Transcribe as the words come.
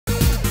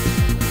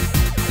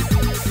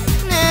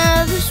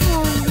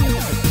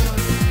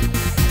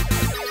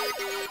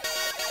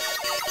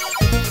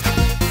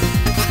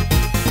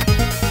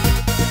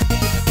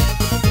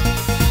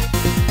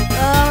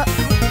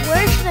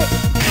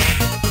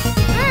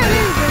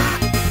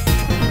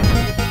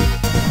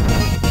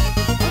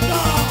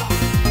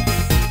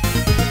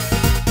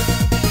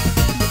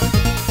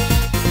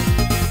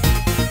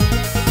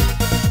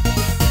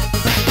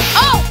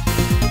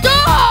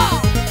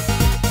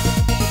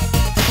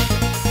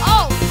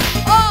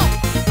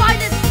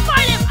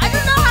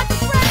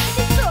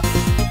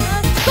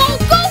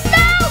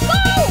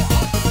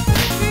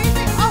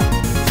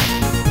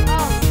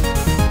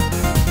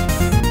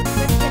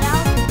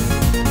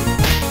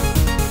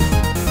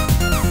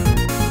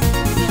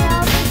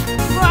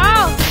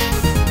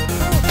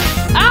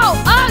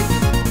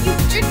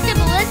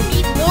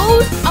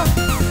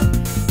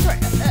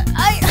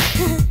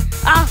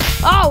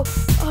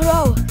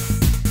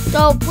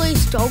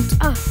don't.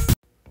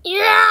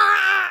 Yeah.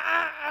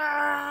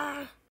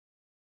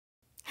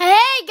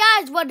 Hey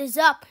guys, what is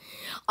up?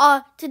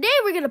 Today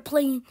we're gonna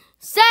play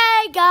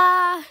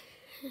Sega.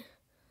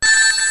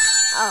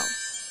 Oh.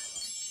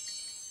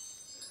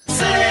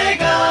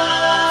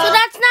 Sega. So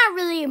that's not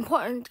really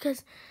important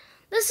because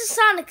this is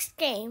Sonic's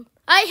game.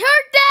 I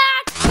heard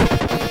that.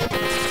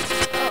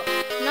 Oh,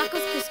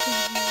 Knuckles this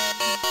game.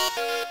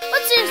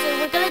 But seriously,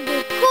 we're gonna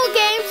do cool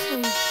games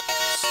and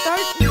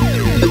start.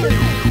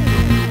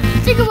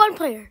 Sega one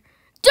player.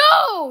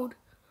 Dude!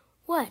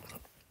 What?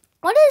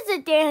 What is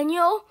it,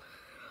 Daniel?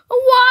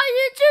 Why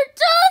did you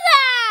do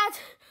that?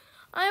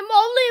 I'm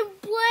only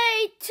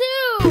play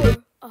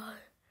 2.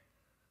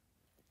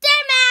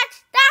 Damn it!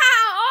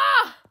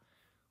 Ah!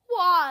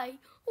 Why?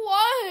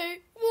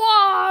 Why?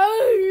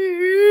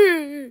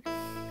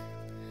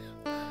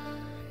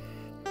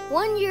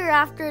 1 year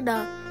after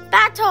the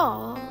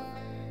battle,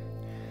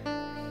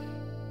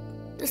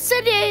 the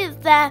city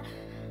that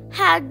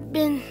had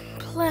been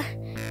plagued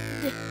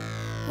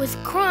with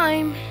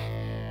crime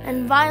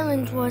and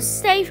violence was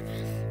safe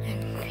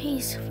and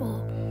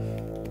peaceful.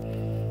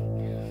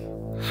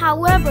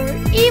 However,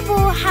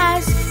 evil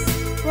has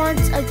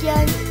once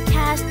again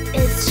cast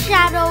its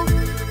shadow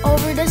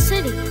over the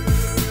city.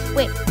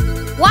 Wait,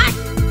 what?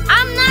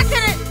 I'm not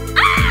gonna...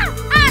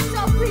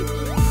 so creepy.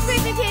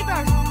 Creepy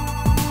paper.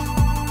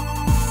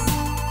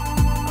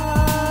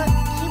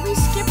 Can we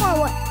skip or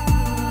what?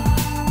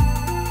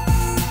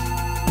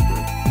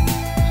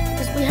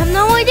 Because we have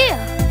no idea.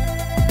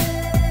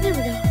 There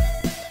we go.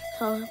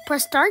 So,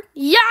 press start.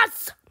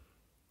 Yes!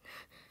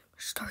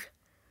 Start.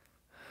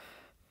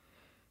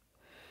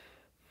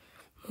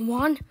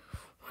 One.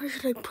 Where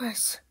should I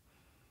press?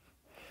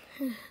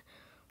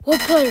 What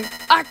player?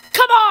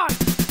 Come on!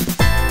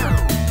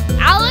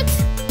 Alex?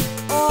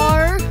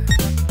 Or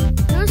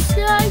this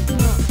guy?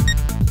 No.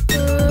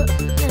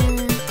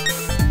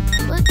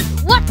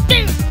 What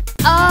the?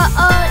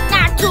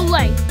 Not too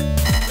late.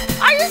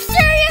 Are you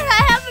serious?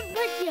 I haven't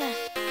picked yet.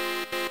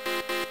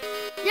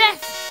 Yes!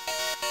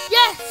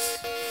 Yes!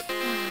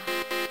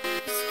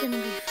 This is gonna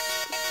be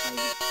fun.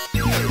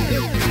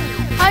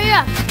 Oh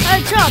yeah!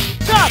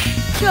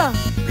 Jump!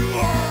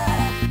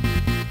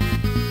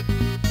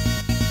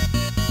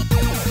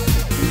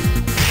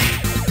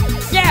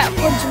 Yeah,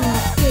 punch him in the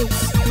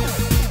face.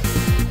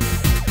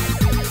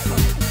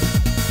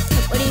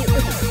 What do you...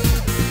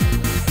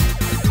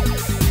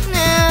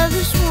 Nah,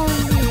 this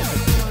one...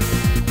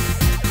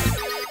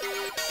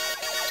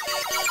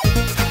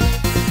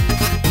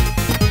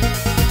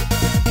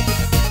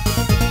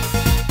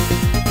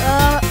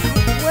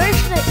 where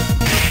should I...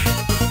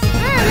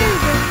 there you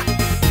go.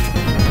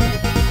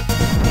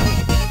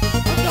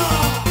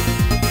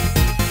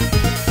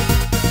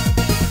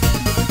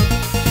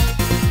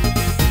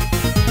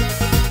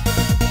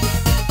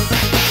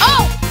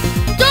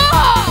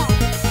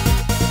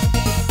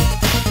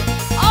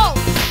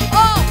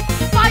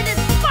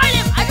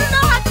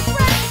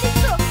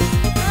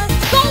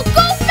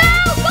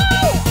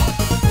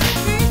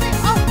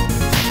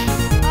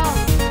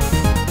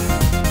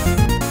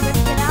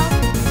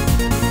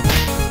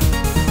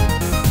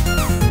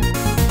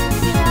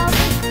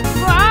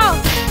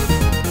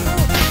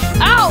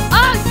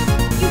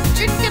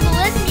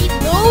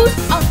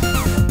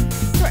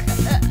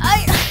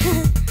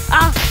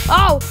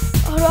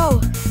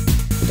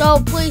 No,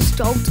 please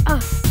don't.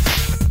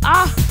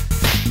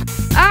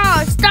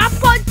 Stop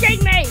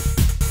punching me!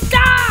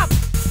 Stop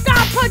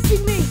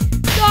punching me!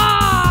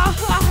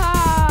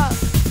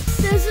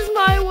 This is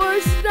my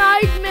worst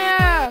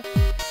nightmare.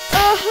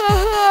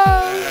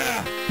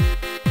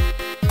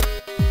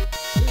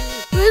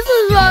 This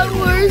is my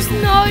worst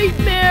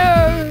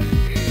nightmare.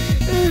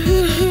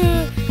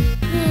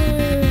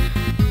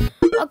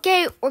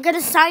 Okay, we're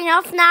gonna sign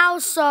off now,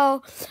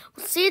 so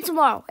we'll see you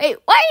tomorrow. Hey,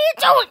 what are you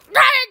doing?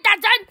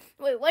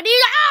 Wait, what are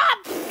you...